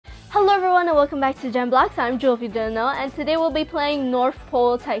Hello everyone and welcome back to Gemblocks. I'm Jewel if you didn't know, and today we'll be playing North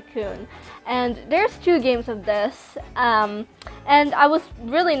Pole Tycoon. And there's two games of this, and I was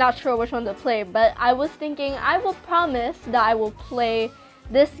really not sure which one to play, but I was thinking I will promise that I will play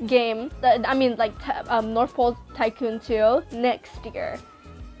this game, North Pole Tycoon 2 next year.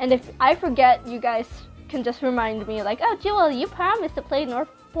 And if I forget, you guys can just remind me like, oh Jewel, you promised to play North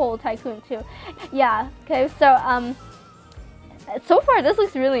Pole Tycoon 2. Yeah, okay, so far this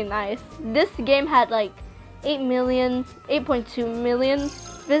looks really nice. This game had like 8.2 million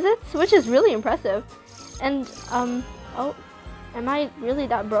visits, which is really impressive. And oh, am I really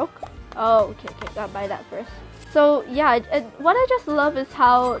that broke? Oh, okay, gotta buy that first. So yeah, what I just love is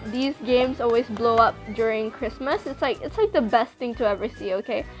how these games always blow up during Christmas. It's like the best thing to ever see.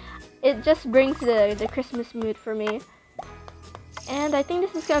 Okay, it just brings the Christmas mood for me. And I think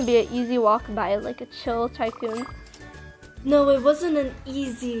this is gonna be an easy walk by, like a chill tycoon. No, it wasn't an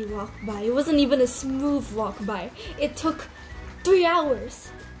easy walk by. It wasn't even a smooth walk by. It took 3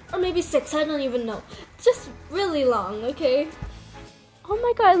 hours. Or maybe 6, I don't even know. Just really long, okay? Oh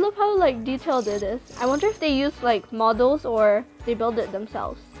my god, I love how like detailed it is. I wonder if they use like models or they build it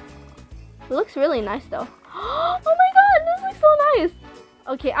themselves. It looks really nice though. Oh my god, this looks so nice!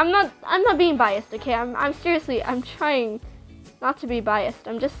 Okay, I'm not being biased, okay? I'm seriously, I'm trying not to be biased.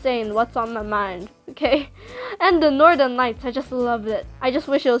 I'm just saying what's on my mind, okay? And the Northern Lights, I just love it. I just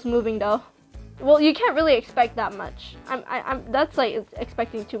wish it was moving though. Well, you can't really expect that much. That's like it's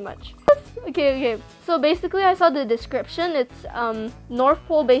expecting too much. Okay. So basically, I saw the description. It's North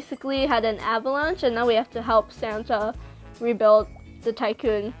Pole basically had an avalanche, and now we have to help Santa rebuild the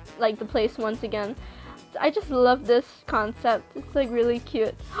tycoon, like the place once again. I just love this concept. It's like really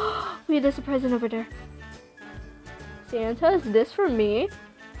cute. Wait, there's a present over there. Santa, is this for me?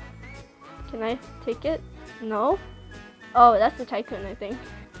 Can I take it? No? Oh, that's the tycoon, I think.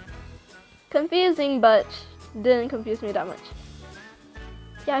 Confusing, but didn't confuse me that much.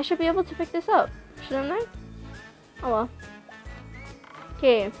 Yeah, I should be able to pick this up, shouldn't I? Oh well.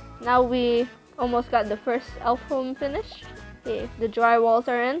 Okay, now we almost got the first elf home finished. Okay, the dry walls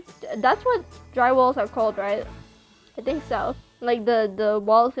are in. That's what dry walls are called, right? I think so. Like the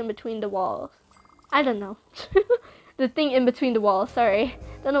walls in between the walls. I don't know. The thing in between the walls, sorry.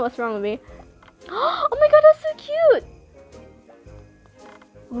 Don't know what's wrong with me. Oh my god, that's so cute!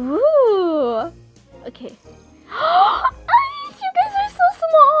 Ooh! Okay. You guys are so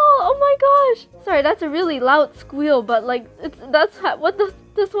small! Oh my gosh! Sorry, that's a really loud squeal, but like, that's what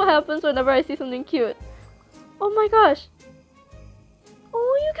happens whenever I see something cute. Oh my gosh!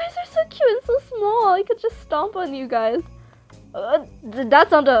 Oh, you guys are so cute and so small. I could just stomp on you guys. That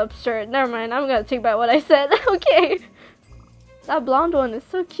sounded absurd. Never mind, I'm gonna take back what I said. Okay. That blonde one is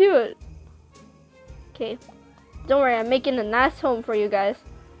so cute. Okay. Don't worry, I'm making a nice home for you guys.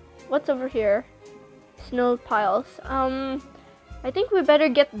 What's over here? Snow piles. I think we better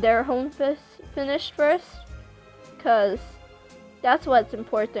get their home finished first. Because that's what's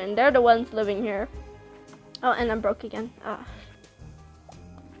important. They're the ones living here. Oh, and I'm broke again.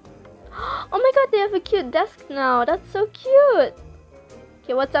 Oh my god, they have a cute desk now. That's so cute.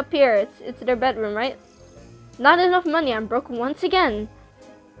 Okay, what's up here? It's their bedroom, right? Not enough money. I'm broke once again.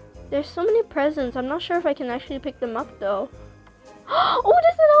 There's so many presents. I'm not sure if I can actually pick them up though. Oh,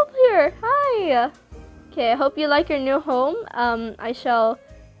 there's an elf here. Hi. Okay, I hope you like your new home. I shall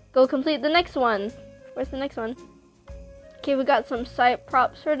go complete the next one. Where's the next one? Okay, we got some side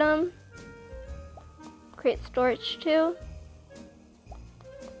props for them. Create storage too.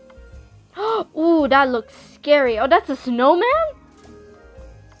 Ooh, that looks scary. Oh, that's a snowman?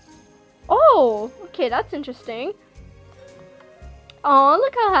 Oh, okay, that's interesting. Oh,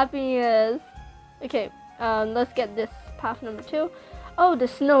 look how happy he is. Okay, let's get this path number 2. Oh, the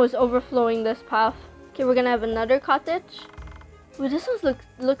snow is overflowing this path. Okay, we're gonna have another cottage. Ooh, this one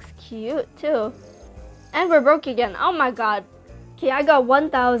looks cute too. And we're broke again. Oh my god. Okay, I got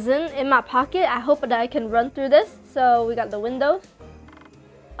 1,000 in my pocket. I hope that I can run through this. So we got the windows.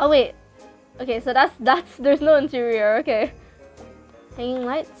 Oh wait. Okay, so that's there's no interior. Okay. Hanging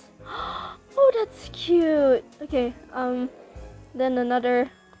lights. Oh, that's cute. Okay, then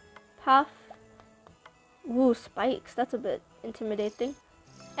another path. Ooh, spikes. That's a bit intimidating.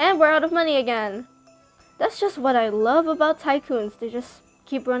 And we're out of money again. That's just what I love about tycoons. They just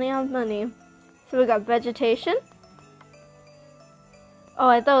keep running out of money. So we got vegetation. Oh,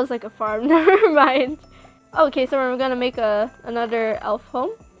 I thought it was like a farm. Never mind. Okay, so we're gonna make another elf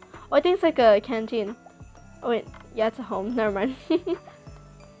home. Oh, I think it's like a canteen. Oh wait, yeah, it's a home. Never mind.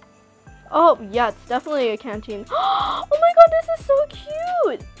 Oh, yeah, it's definitely a canteen. Oh my god, this is so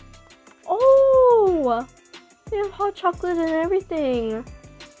cute! Oh! They have hot chocolate and everything.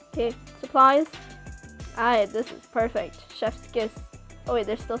 Okay, supplies. Alright, this is perfect. Chef's kiss. Oh wait,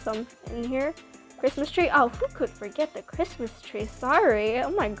 there's still some in here. Christmas tree. Oh, who could forget the Christmas tree? Sorry.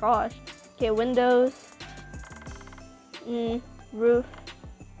 Oh my gosh. Okay, windows. Roof.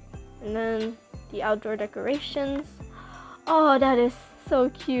 And then the outdoor decorations. Oh, that is so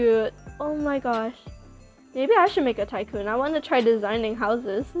cute. Oh my gosh. Maybe I should make a tycoon. I want to try designing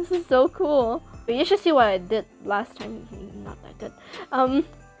houses. This is so cool. But you should see what I did last time. Not that good.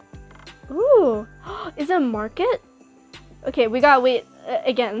 Ooh. Is it a market? Okay, we gotta wait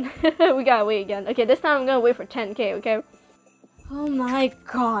again. We gotta wait again. Okay, this time I'm gonna wait for 10k, okay? Oh my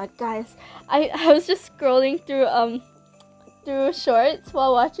god, guys. I was just scrolling through shorts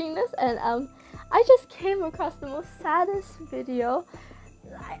while watching this, and I just came across the most saddest video.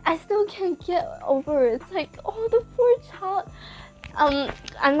 I still can't get over it. It's like, oh, the poor child.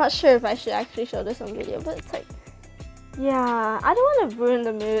 I'm not sure if I should actually show this on video, but it's like, yeah, I don't want to ruin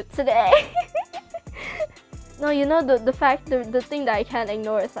the mood today. No, you know, the thing that I can't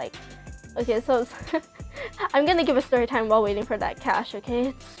ignore is like, okay, so I'm gonna give a story time while waiting for that cash, okay?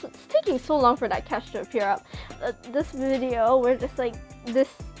 It's taking so long for that cash to appear up. This video where just like this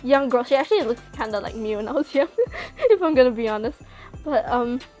young girl, she actually looks kind of like me when I was young, if I'm gonna be honest. But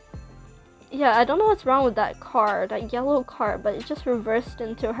yeah, I don't know what's wrong with that car, that yellow car, but it just reversed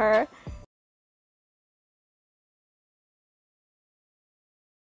into her.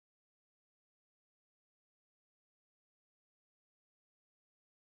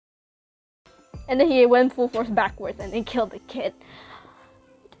 And then he went full force backwards and then killed the kid.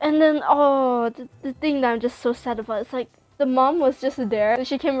 And then, oh, the thing that I'm just so sad about, it's like, the mom was just there, and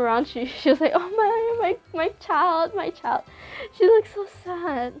she came around, she was like, oh my child. She looks so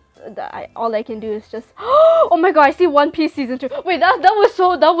sad. All I can do is just, oh my god, I see One Piece season 2. Wait, that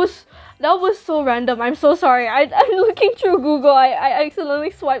was so random. I'm so sorry. I'm looking through Google. I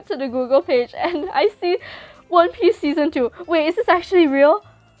accidentally swiped to the Google page and I see One Piece season 2. Wait, is this actually real?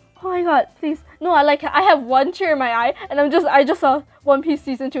 Oh my god, please. No, I have one tear in my eye and I just saw One Piece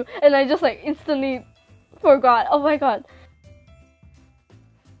season 2 and I just like instantly forgot. Oh my god.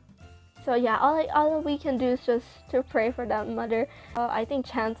 So yeah, all we can do is just to pray for that mother. I think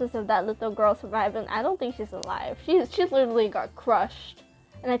chances of that little girl surviving, I don't think she's alive. She's literally got crushed.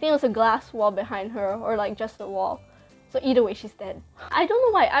 And I think it was a glass wall behind her, or like just a wall. So either way, she's dead. I don't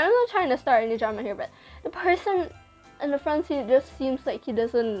know why. I'm not trying to start any drama here, but the person in the front seat just seems like he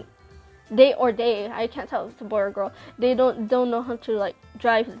doesn't, I can't tell if it's a boy or girl, they don't know how to like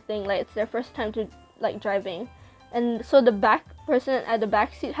drive the thing. Like it's their first time to like driving. And so the back person at the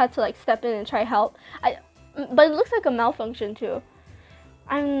back seat had to like step in and try help. But it looks like a malfunction too.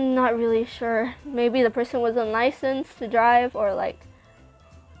 I'm not really sure. Maybe the person wasn't licensed to drive, or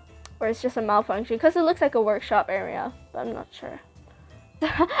it's just a malfunction, because it looks like a workshop area, but I'm not sure.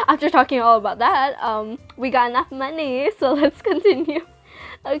 After talking all about that, we got enough money, so let's continue.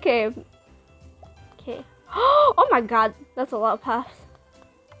 Okay. Oh my god, that's a lot of paths.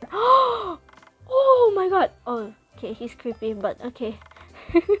 Oh my god. Oh, okay, he's creepy, but okay.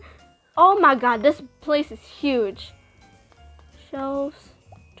 Oh my god, this place is huge. Shelves,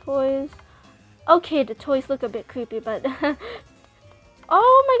 toys. Okay, the toys look a bit creepy, but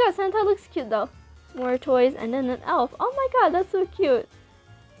oh my god, Santa looks cute though. More toys, and then an elf. Oh my god, that's so cute.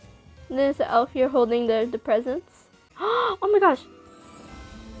 And there's an elf here holding the presents. Oh my gosh.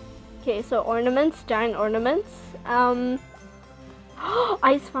 Okay, so ornaments, giant ornaments.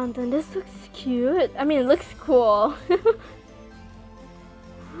 Ice fountain. This looks cute. I mean, it looks cool.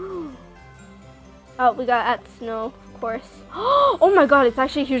 Oh, we got add snow, of course. Oh my god, it's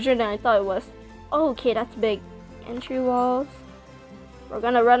actually huger than I thought it was. Oh, okay, that's big. Entry walls. We're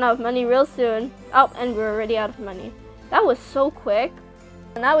gonna run out of money real soon. Oh, and we're already out of money. That was so quick.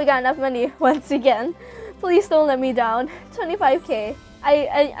 Now we got enough money once again. Please don't let me down. 25k.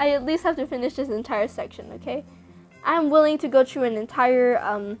 I at least have to finish this entire section, okay? I'm willing to go through an entire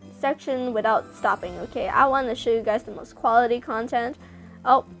section without stopping, okay? I want to show you guys the most quality content.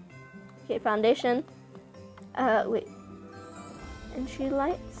 Oh, okay, foundation. Wait. Entry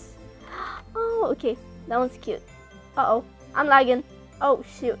lights. Oh, okay, that one's cute. Uh-oh, I'm lagging. Oh,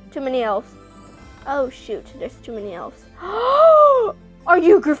 shoot, too many elves. Oh, shoot, there's too many elves. Are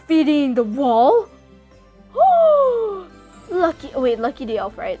you graffitiing the wall? Lucky, wait, Lucky the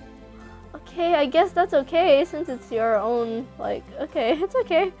elf, right? Okay, I guess that's okay since it's your own, like, okay, it's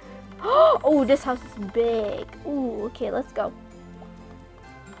okay. Oh, this house is big. Ooh, okay, let's go.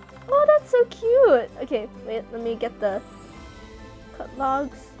 Oh, that's so cute. Okay, wait, let me get the cut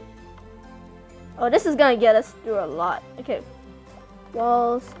logs. Oh, this is gonna get us through a lot. Okay,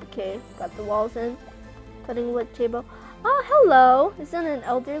 walls. Okay, got the walls in. Cutting wood table. Oh, hello. Is it an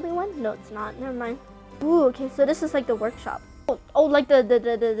elderly one? No, it's not. Never mind. Ooh, okay, so this is like the workshop. Oh, like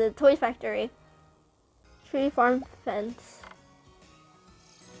the toy factory. Tree farm fence.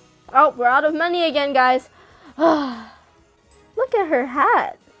 Oh, we're out of money again, guys. Look at her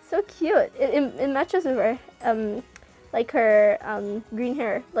hat. So cute. It matches with her like her green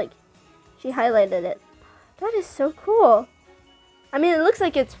hair. Like she highlighted it. That is so cool. I mean, it looks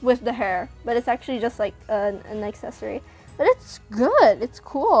like it's with the hair, but it's actually just like an accessory. But it's good. It's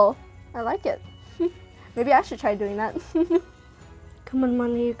cool. I like it. Maybe I should try doing that. Come on,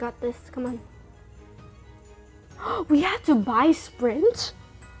 Money, you got this. Come on. We had to buy Sprint?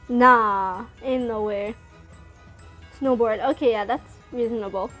 Nah, ain't no way. Snowboard. Okay, yeah, that's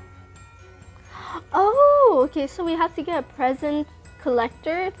reasonable. Oh, okay, so we had to get a present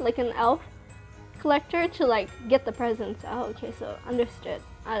collector, like an elf collector, to like get the presents. Oh, okay, so understood.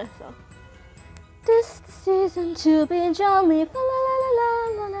 So this the season to be jolly. La la la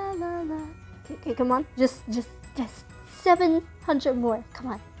la la la la. Okay, come on. Just 700 more. Come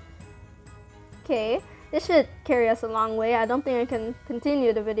on. Okay, this should carry us a long way. I don't think I can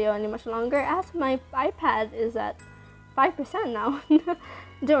continue the video any much longer as my iPad is at 5% now.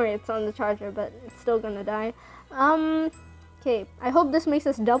 Don't worry, it's on the charger, but it's still gonna die. Okay, I hope this makes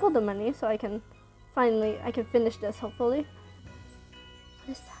us double the money so I can finish this, hopefully.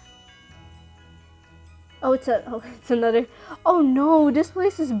 What is that? Oh, it's another. Oh no, this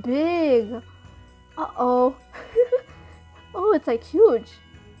place is big. Uh-oh. Oh, it's like huge.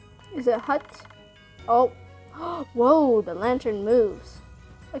 Is it a hut? Oh. Whoa, the lantern moves.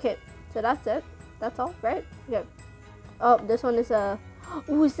 Okay, so that's it. That's all, right? Okay. Oh, this one is a...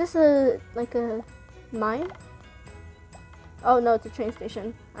 Oh, is this like a mine? Oh no, it's a train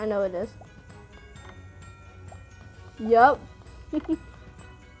station. I know it is. Yup.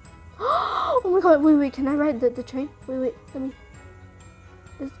 Oh my god, wait, can I ride the train? Wait, let me...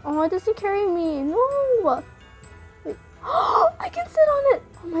 Oh, it doesn't carry me. No! Wait. I can sit on it!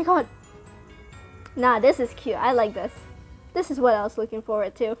 Oh my god. Nah, this is cute. I like this. This is what I was looking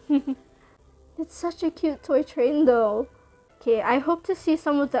forward to. It's such a cute toy train though. Okay, I hope to see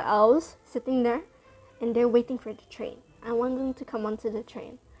some of the elves sitting there and they're waiting for the train. I want them to come onto the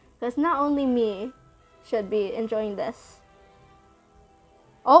train. Because not only me should be enjoying this.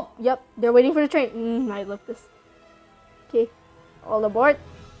 Oh, yep, they're waiting for the train. I love this. Okay, all aboard.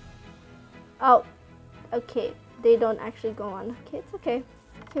 Oh, okay, they don't actually go on. Okay, it's okay.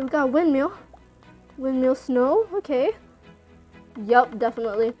 Okay, we got a windmill. Windmill snow, okay. Yup,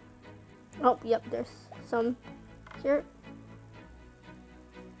 definitely. Oh, yep, there's some here.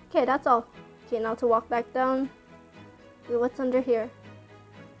 Okay, that's all. Okay, now to walk back down. Wait, what's under here?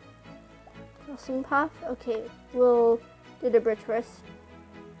 Crossing path? Okay, we'll do the bridge first.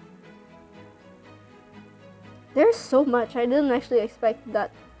 There's so much. I didn't actually expect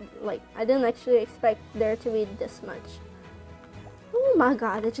that. Like, I didn't actually expect there to be this much. Oh my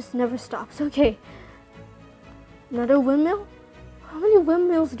god, it just never stops. Okay. Another windmill? How many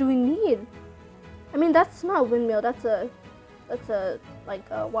windmills do we need? I mean, that's not a windmill. That's a like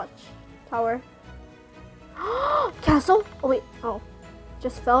a watch tower. Castle? Oh wait. Oh,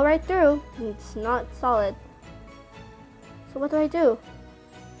 just fell right through. It's not solid. So what do I do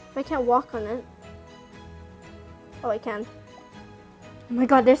if I can't walk on it? Oh, I can. Oh my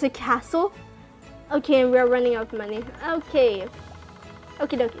god, there's a castle? Okay, and we're running out of money. Okay.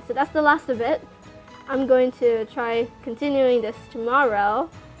 Okie dokie, so that's the last of it. I'm going to try continuing this tomorrow.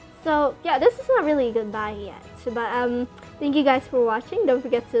 So yeah, this is not really goodbye yet. But thank you guys for watching. Don't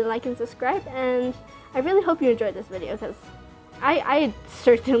forget to like and subscribe. And I really hope you enjoyed this video because I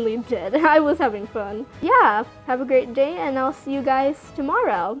certainly did. I was having fun. Yeah, have a great day and I'll see you guys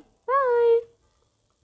tomorrow.